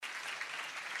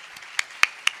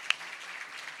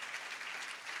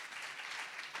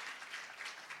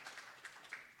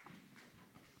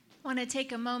want to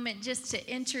take a moment just to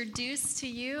introduce to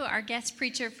you our guest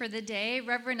preacher for the day.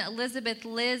 Reverend Elizabeth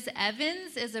Liz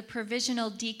Evans is a provisional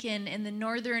deacon in the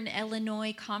Northern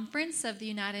Illinois Conference of the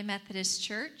United Methodist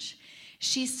Church.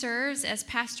 She serves as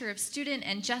pastor of student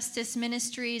and justice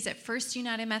ministries at First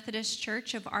United Methodist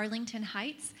Church of Arlington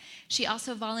Heights. She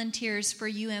also volunteers for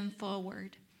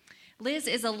Forward. Liz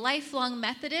is a lifelong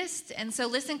Methodist, and so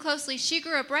listen closely. She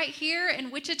grew up right here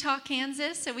in Wichita,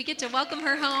 Kansas, so we get to welcome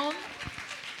her home.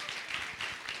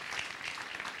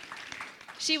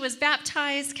 She was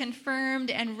baptized,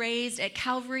 confirmed, and raised at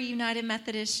Calvary United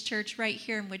Methodist Church right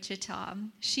here in Wichita.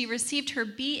 She received her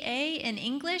BA in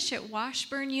English at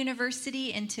Washburn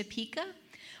University in Topeka.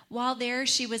 While there,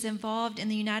 she was involved in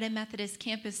the United Methodist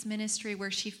Campus Ministry, where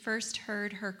she first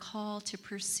heard her call to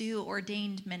pursue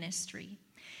ordained ministry.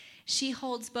 She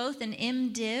holds both an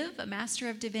MDiv, a Master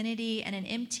of Divinity, and an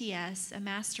MTS, a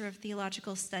Master of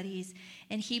Theological Studies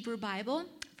in Hebrew Bible,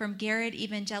 from Garrett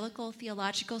Evangelical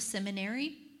Theological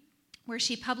Seminary, where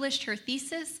she published her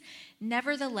thesis,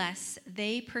 Nevertheless,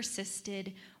 They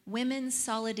Persisted, Women's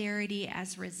Solidarity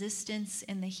as Resistance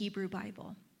in the Hebrew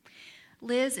Bible.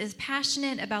 Liz is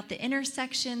passionate about the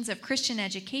intersections of Christian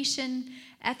education,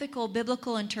 ethical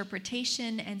biblical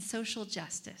interpretation, and social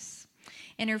justice.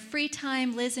 In her free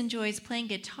time, Liz enjoys playing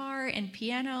guitar and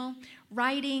piano,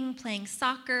 writing, playing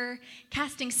soccer,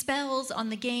 casting spells on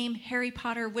the game Harry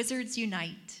Potter Wizards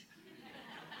Unite,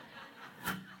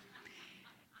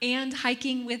 and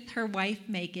hiking with her wife,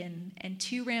 Megan, and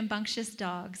two rambunctious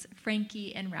dogs,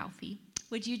 Frankie and Ralphie.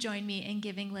 Would you join me in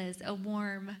giving Liz a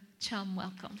warm chum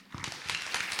welcome?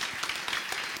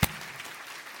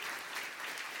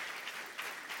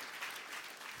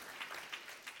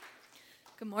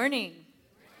 Good morning.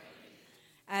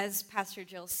 As Pastor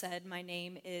Jill said, my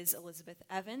name is Elizabeth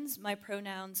Evans. My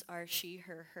pronouns are she,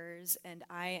 her, hers, and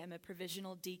I am a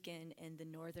provisional deacon in the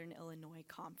Northern Illinois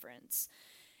Conference.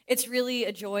 It's really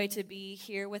a joy to be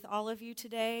here with all of you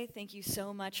today. Thank you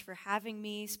so much for having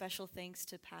me. Special thanks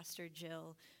to Pastor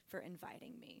Jill for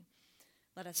inviting me.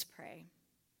 Let us pray.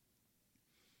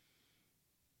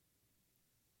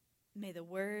 May the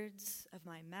words of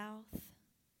my mouth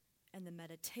and the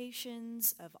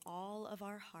meditations of all of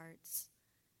our hearts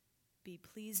be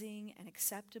pleasing and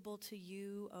acceptable to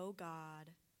you, O God,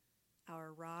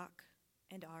 our rock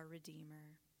and our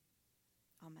Redeemer.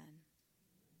 Amen.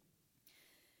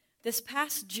 This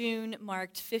past June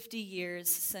marked 50 years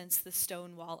since the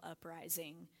Stonewall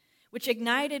Uprising, which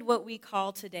ignited what we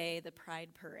call today the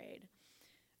Pride Parade.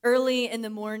 Early in the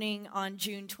morning on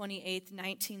June 28,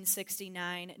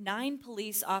 1969, 9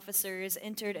 police officers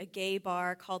entered a gay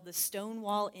bar called the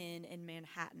Stonewall Inn in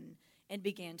Manhattan and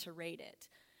began to raid it,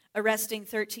 arresting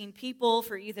 13 people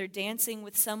for either dancing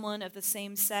with someone of the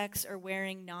same sex or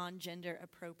wearing non-gender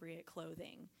appropriate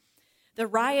clothing. The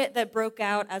riot that broke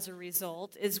out as a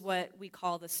result is what we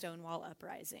call the Stonewall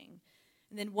Uprising.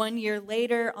 And then 1 year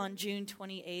later, on June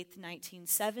 28,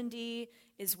 1970,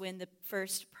 is when the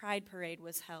first Pride Parade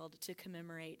was held to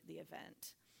commemorate the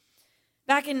event.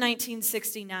 Back in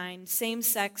 1969,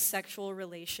 same-sex sexual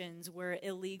relations were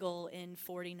illegal in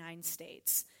 49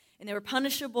 states, and they were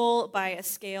punishable by a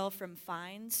scale from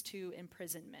fines to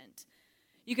imprisonment.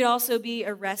 You could also be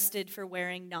arrested for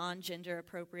wearing non-gender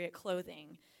appropriate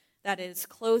clothing. That is,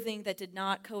 clothing that did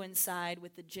not coincide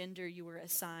with the gender you were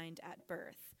assigned at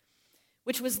birth,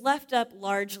 which was left up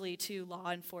largely to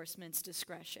law enforcement's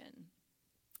discretion.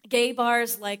 Gay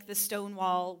bars like the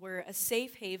Stonewall were a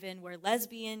safe haven where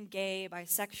lesbian, gay,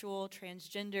 bisexual,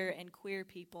 transgender, and queer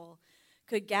people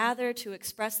could gather to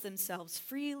express themselves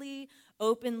freely,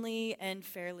 openly, and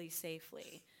fairly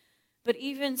safely. But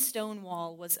even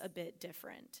Stonewall was a bit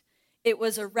different. It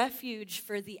was a refuge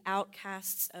for the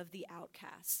outcasts of the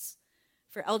outcasts,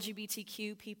 for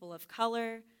LGBTQ people of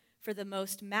color, for the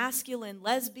most masculine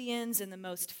lesbians and the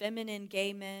most feminine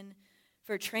gay men,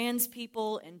 for trans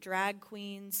people and drag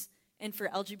queens, and for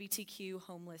LGBTQ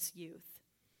homeless youth.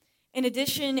 In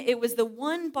addition, it was the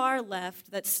one bar left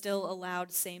that still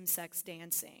allowed same-sex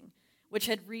dancing, which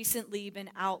had recently been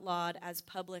outlawed as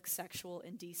public sexual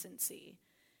indecency.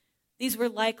 These were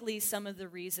likely some of the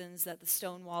reasons that the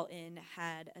Stonewall Inn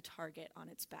had a target on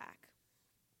its back.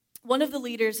 One of the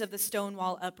leaders of the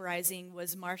Stonewall Uprising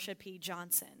was Marsha P.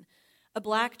 Johnson, a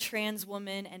Black trans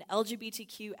woman and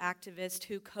LGBTQ activist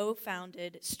who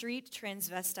co-founded Street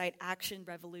Transvestite Action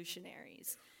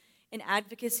Revolutionaries, an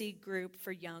advocacy group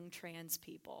for young trans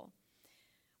people.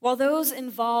 While those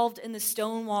involved in the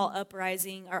Stonewall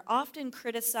Uprising are often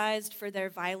criticized for their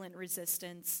violent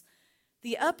resistance,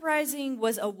 the uprising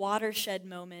was a watershed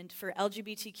moment for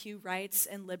LGBTQ rights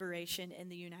and liberation in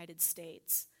the United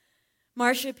States.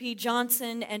 Marsha P.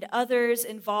 Johnson and others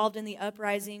involved in the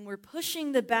uprising were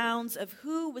pushing the bounds of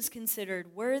who was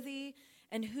considered worthy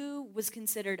and who was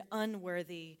considered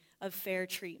unworthy of fair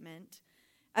treatment,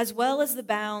 as well as the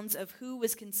bounds of who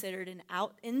was considered an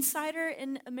insider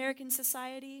in American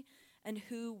society and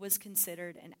who was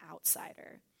considered an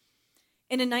outsider.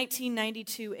 In a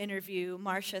 1992 interview,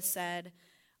 Marsha said,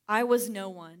 "I was no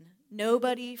one,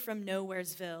 nobody from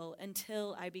Nowheresville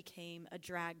until I became a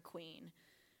drag queen."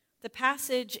 The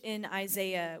passage in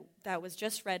Isaiah that was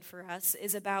just read for us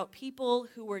is about people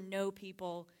who were no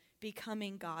people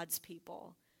becoming God's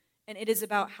people. And it is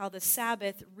about how the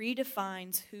Sabbath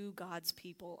redefines who God's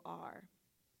people are.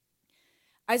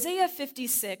 Isaiah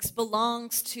 56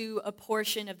 belongs to a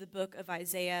portion of the book of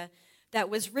Isaiah that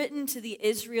was written to the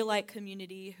Israelite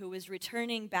community who was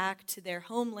returning back to their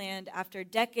homeland after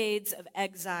decades of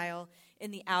exile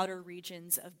in the outer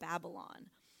regions of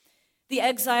Babylon. The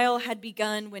exile had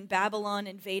begun when Babylon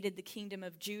invaded the kingdom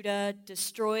of Judah,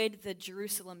 destroyed the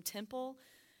Jerusalem temple,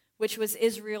 which was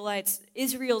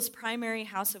Israel's primary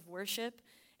house of worship,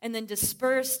 and then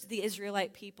dispersed the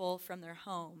Israelite people from their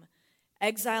home,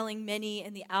 exiling many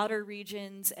in the outer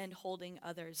regions and holding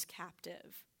others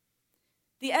captive.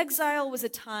 The exile was a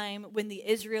time when the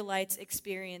Israelites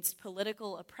experienced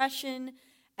political oppression,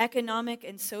 economic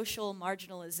and social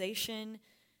marginalization,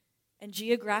 and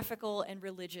geographical and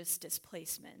religious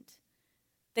displacement.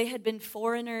 They had been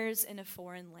foreigners in a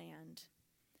foreign land.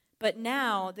 But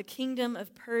now the kingdom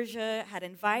of Persia had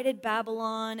invaded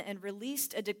Babylon and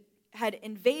released a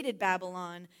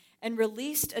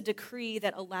decree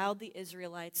that allowed the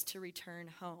Israelites to return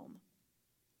home.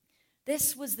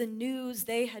 This was the news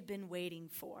they had been waiting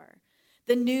for,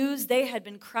 the news they had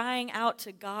been crying out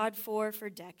to God for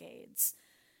decades.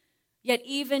 Yet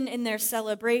even in their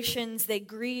celebrations, they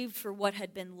grieved for what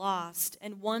had been lost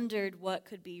and wondered what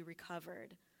could be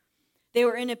recovered. They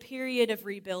were in a period of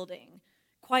rebuilding,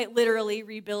 quite literally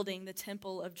rebuilding the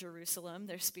Temple of Jerusalem,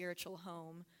 their spiritual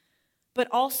home, but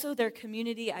also their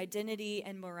community identity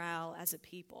and morale as a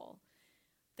people.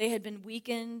 They had been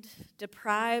weakened,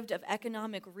 deprived of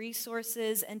economic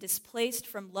resources, and displaced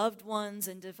from loved ones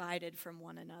and divided from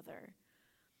one another.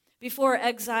 Before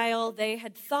exile, they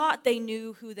had thought they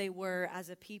knew who they were as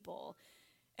a people.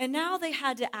 And now they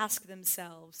had to ask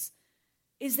themselves,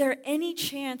 is there any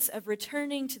chance of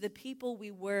returning to the people we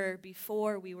were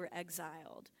before we were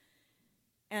exiled?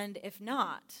 And if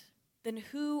not, then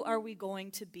who are we going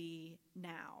to be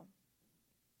now?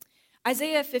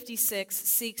 Isaiah 56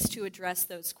 seeks to address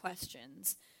those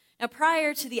questions. Now,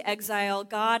 prior to the exile,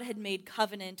 God had made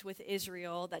covenant with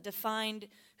Israel that defined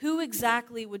who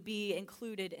exactly would be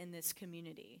included in this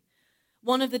community.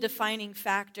 One of the defining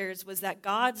factors was that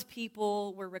God's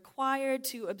people were required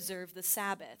to observe the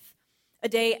Sabbath, a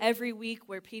day every week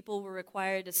where people were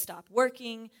required to stop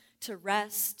working, to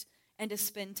rest, and to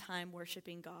spend time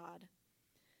worshiping God.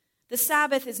 The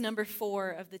Sabbath is number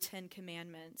 4 of the 10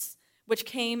 Commandments, which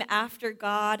came after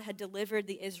God had delivered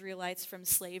the Israelites from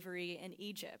slavery in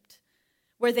Egypt,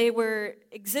 where they were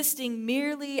existing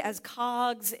merely as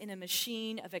cogs in a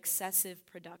machine of excessive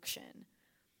production.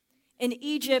 In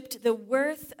Egypt, the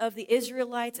worth of the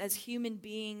Israelites as human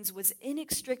beings was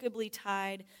inextricably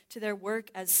tied to their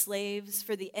work as slaves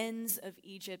for the ends of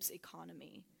Egypt's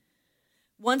economy.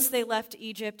 Once they left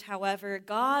Egypt, however,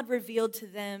 God revealed to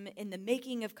them in the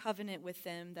making of covenant with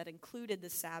them that included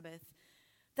the Sabbath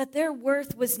that their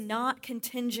worth was not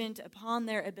contingent upon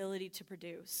their ability to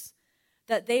produce,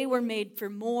 that they were made for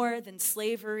more than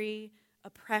slavery,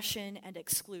 oppression, and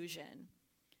exclusion.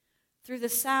 Through the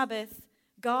Sabbath,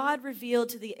 God revealed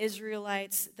to the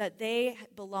Israelites that they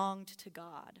belonged to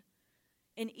God.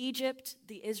 In Egypt,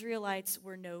 the Israelites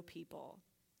were no people.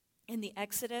 In the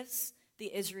Exodus,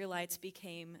 the Israelites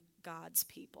became God's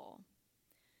people.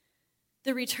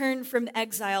 The return from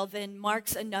exile then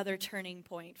marks another turning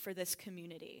point for this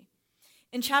community.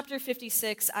 In chapter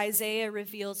 56, Isaiah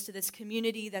reveals to this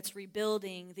community that's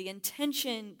rebuilding the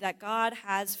intention that God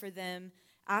has for them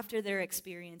after their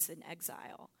experience in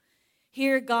exile.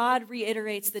 Here, God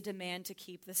reiterates the demand to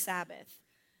keep the Sabbath,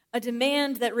 a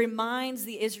demand that reminds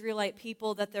the Israelite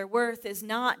people that their worth is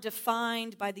not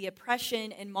defined by the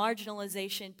oppression and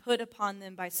marginalization put upon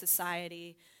them by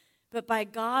society, but by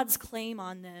God's claim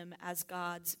on them as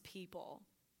God's people.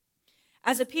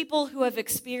 As a people who have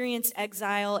experienced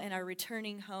exile and are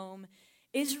returning home,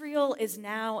 Israel is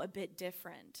now a bit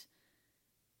different.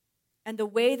 And the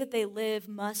way that they live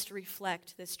must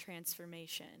reflect this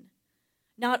transformation.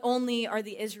 Not only are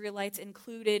the Israelites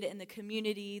included in the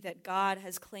community that God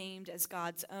has claimed as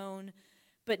God's own,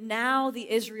 but now the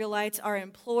Israelites are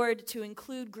implored to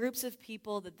include groups of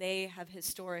people that they have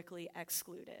historically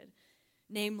excluded.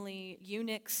 namely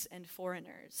eunuchs and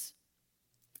foreigners.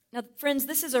 Now, friends,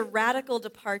 this is a radical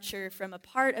departure from a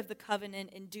part of the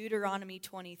covenant in Deuteronomy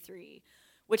 23,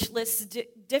 which lists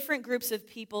different groups of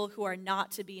people who are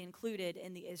not to be included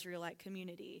in the Israelite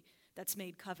community that's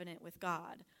made covenant with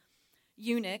God.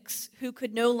 Eunuchs, who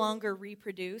could no longer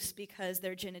reproduce because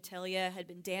their genitalia had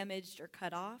been damaged or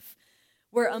cut off,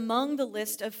 were among the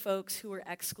list of folks who were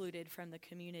excluded from the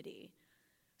community.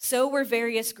 So were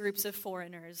various groups of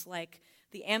foreigners like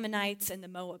the Ammonites and the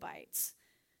Moabites.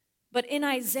 But in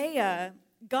Isaiah,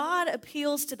 God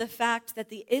appeals to the fact that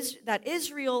that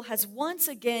Israel has once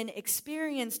again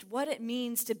experienced what it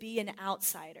means to be an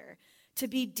outsider, to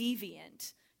be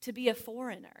deviant, to be a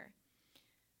foreigner.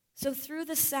 So through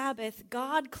the Sabbath,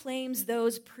 God claims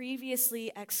those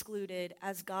previously excluded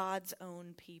as God's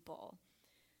own people.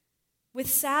 With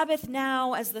Sabbath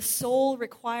now as the sole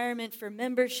requirement for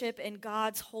membership in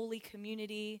God's holy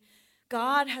community,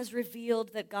 God has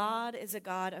revealed that God is a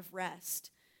God of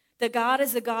rest, that God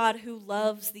is a God who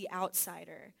loves the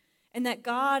outsider, and that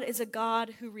God is a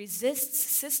God who resists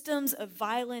systems of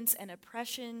violence and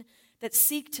oppression that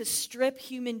seek to strip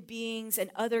human beings and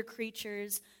other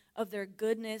creatures of their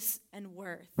goodness and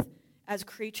worth as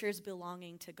creatures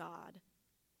belonging to God.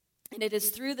 And it is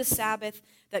through the Sabbath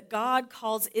that God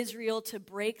calls Israel to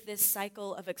break this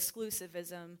cycle of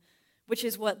exclusivism, which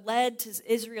is what led to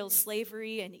Israel's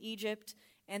slavery in Egypt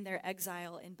and their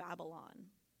exile in Babylon.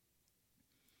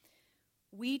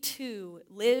 We too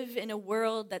live in a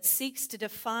world that seeks to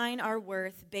define our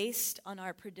worth based on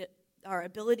our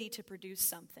ability to produce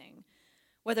something,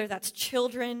 whether that's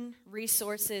children,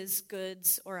 resources,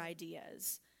 goods, or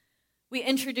ideas. We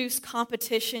introduce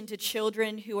competition to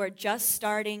children who are just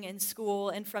starting in school,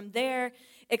 and from there,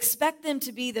 expect them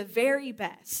to be the very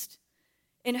best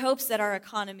in hopes that our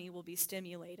economy will be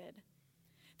stimulated.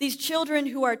 These children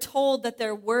who are told that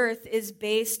their worth is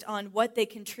based on what they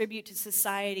contribute to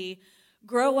society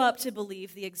grow up to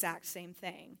believe the exact same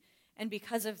thing, and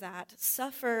because of that,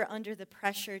 suffer under the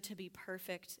pressure to be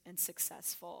perfect and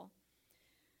successful.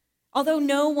 Although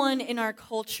no one in our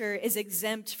culture is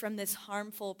exempt from this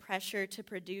harmful pressure to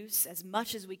produce as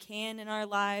much as we can in our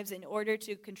lives in order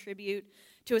to contribute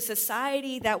to a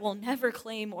society that will never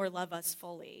claim or love us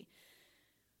fully,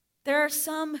 there are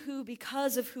some who,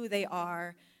 because of who they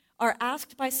are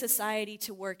asked by society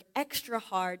to work extra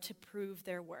hard to prove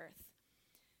their worth.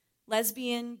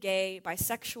 Lesbian, gay,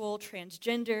 bisexual,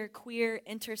 transgender, queer,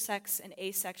 intersex, and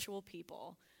asexual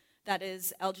people, that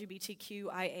is,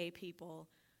 LGBTQIA people,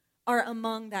 are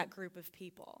among that group of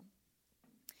people.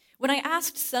 When I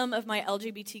asked some of my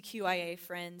LGBTQIA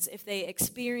friends if they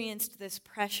experienced this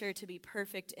pressure to be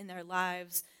perfect in their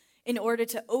lives in order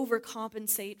to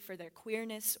overcompensate for their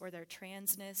queerness or their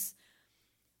transness,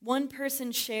 one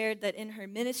person shared that in her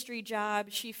ministry job,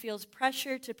 she feels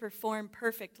pressure to perform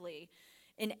perfectly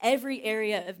in every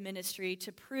area of ministry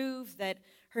to prove that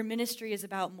her ministry is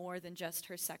about more than just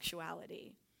her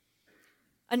sexuality.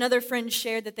 Another friend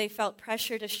shared that they felt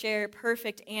pressure to share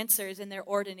perfect answers in their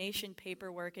ordination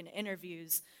paperwork and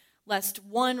interviews, lest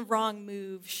one wrong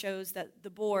move shows that the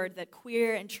board that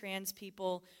queer and trans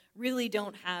people really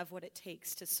don't have what it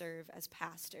takes to serve as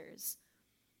pastors.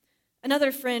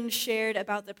 Another friend shared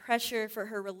about the pressure for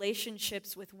her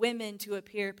relationships with women to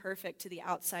appear perfect to the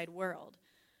outside world.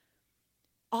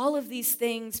 All of these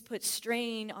things put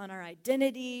strain on our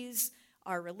identities,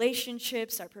 our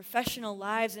relationships, our professional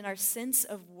lives, and our sense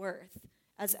of worth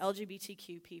as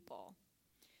LGBTQ people.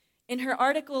 In her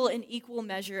article, An Equal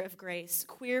Measure of Grace,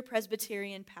 queer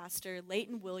Presbyterian pastor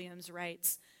Leighton Williams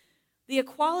writes, "The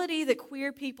equality that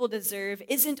queer people deserve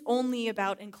isn't only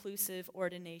about inclusive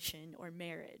ordination or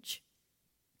marriage.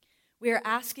 We are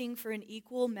asking for an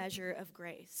equal measure of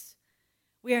grace.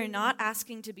 We are not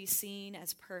asking to be seen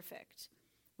as perfect.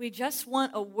 We just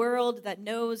want a world that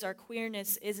knows our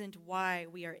queerness isn't why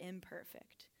we are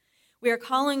imperfect. We are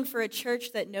calling for a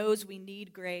church that knows we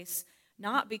need grace,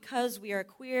 not because we are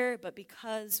queer, but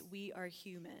because we are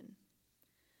human."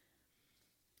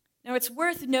 Now, it's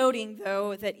worth noting,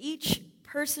 though, that each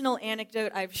personal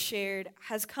anecdote I've shared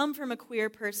has come from a queer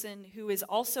person who is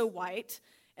also white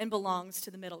and belongs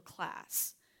to the middle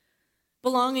class.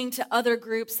 Belonging to other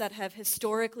groups that have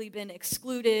historically been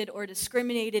excluded or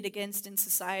discriminated against in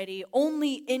society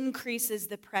only increases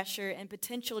the pressure and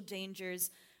potential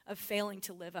dangers of failing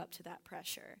to live up to that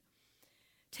pressure.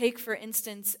 Take, for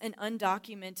instance, an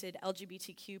undocumented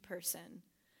LGBTQ person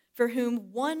for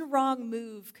whom one wrong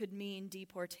move could mean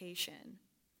deportation.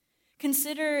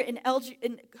 Consider an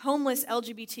homeless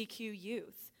LGBTQ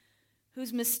youth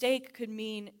whose mistake could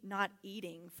mean not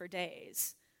eating for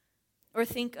days. Or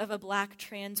think of a black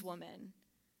trans woman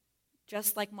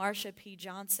just like Marsha P.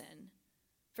 Johnson,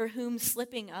 for whom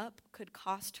slipping up could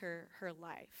cost her her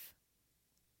life.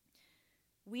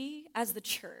 We, as the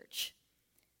church,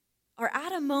 are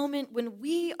at a moment when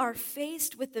we are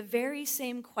faced with the very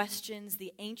same questions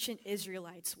the ancient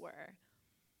Israelites were.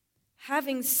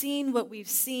 Having seen what we've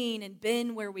seen and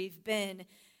been where we've been,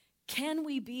 can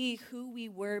we be who we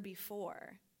were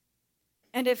before?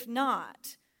 And if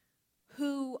not,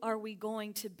 who are we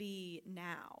going to be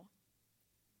now?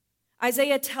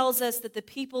 Isaiah tells us that the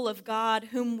people of God,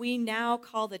 whom we now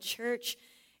call the church,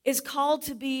 is called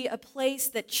to be a place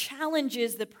that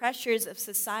challenges the pressures of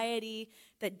society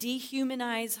that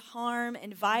dehumanize, harm,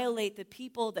 and violate the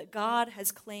people that God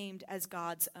has claimed as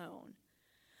God's own.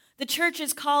 The church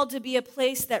is called to be a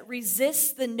place that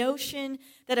resists the notion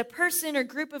that a person or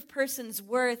group of persons'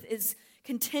 worth is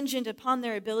contingent upon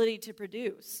their ability to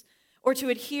produce or to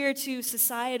adhere to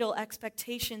societal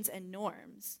expectations and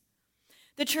norms.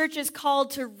 The church is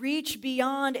called to reach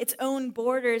beyond its own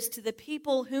borders to the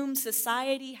people whom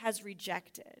society has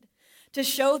rejected, to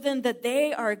show them that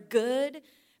they are good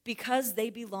because they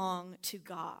belong to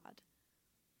God.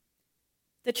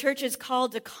 The church is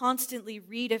called to constantly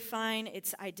redefine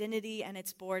its identity and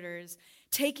its borders,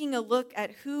 taking a look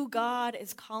at who God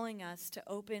is calling us to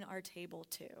open our table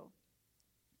to.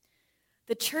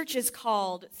 The church is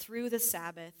called, through the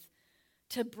Sabbath,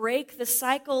 to break the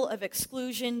cycle of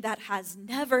exclusion that has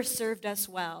never served us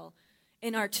well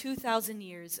in our 2,000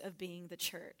 years of being the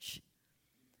church.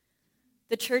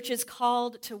 The church is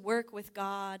called to work with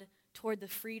God toward the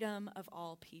freedom of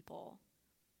all people.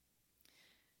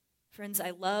 Friends, I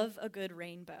love a good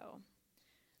rainbow.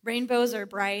 Rainbows are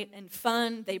bright and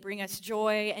fun. They bring us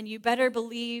joy. And you better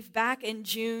believe back in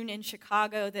June in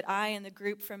Chicago that I and the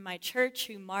group from my church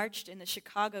who marched in the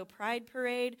Chicago Pride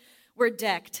Parade were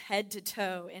decked head to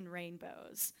toe in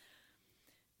rainbows.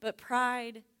 But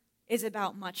pride is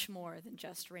about much more than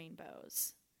just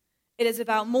rainbows. It is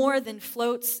about more than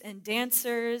floats and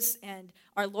dancers and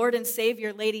our Lord and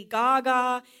Savior Lady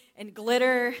Gaga and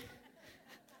glitter.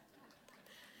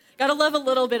 Gotta love a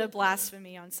little bit of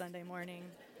blasphemy on Sunday morning.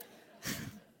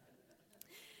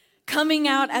 Coming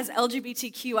out as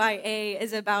LGBTQIA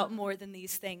is about more than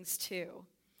these things too.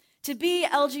 To be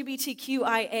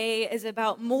LGBTQIA is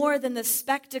about more than the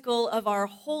spectacle of our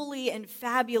holy and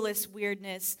fabulous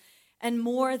weirdness and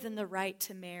more than the right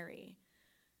to marry.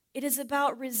 It is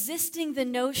about resisting the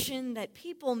notion that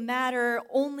people matter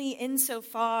only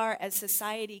insofar as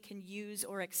society can use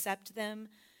or accept them,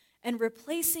 and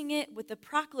replacing it with the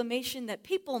proclamation that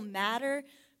people matter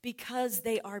because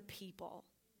they are people.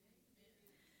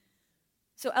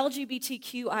 So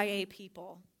LGBTQIA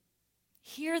people,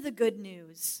 hear the good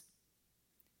news.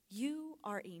 You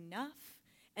are enough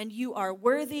and you are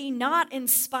worthy, not in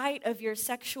spite of your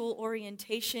sexual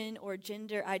orientation or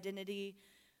gender identity,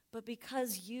 but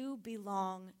because you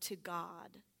belong to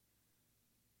God.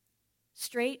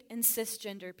 Straight and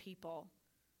cisgender people,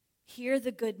 hear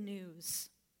the good news.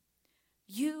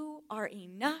 You are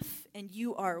enough and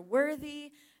you are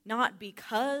worthy, not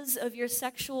because of your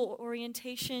sexual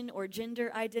orientation or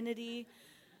gender identity,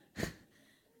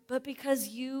 but because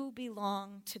you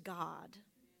belong to God.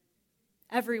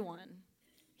 Everyone,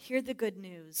 hear the good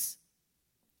news.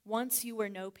 Once you were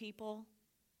no people,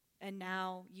 and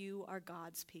now you are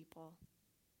God's people.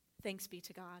 Thanks be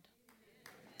to God.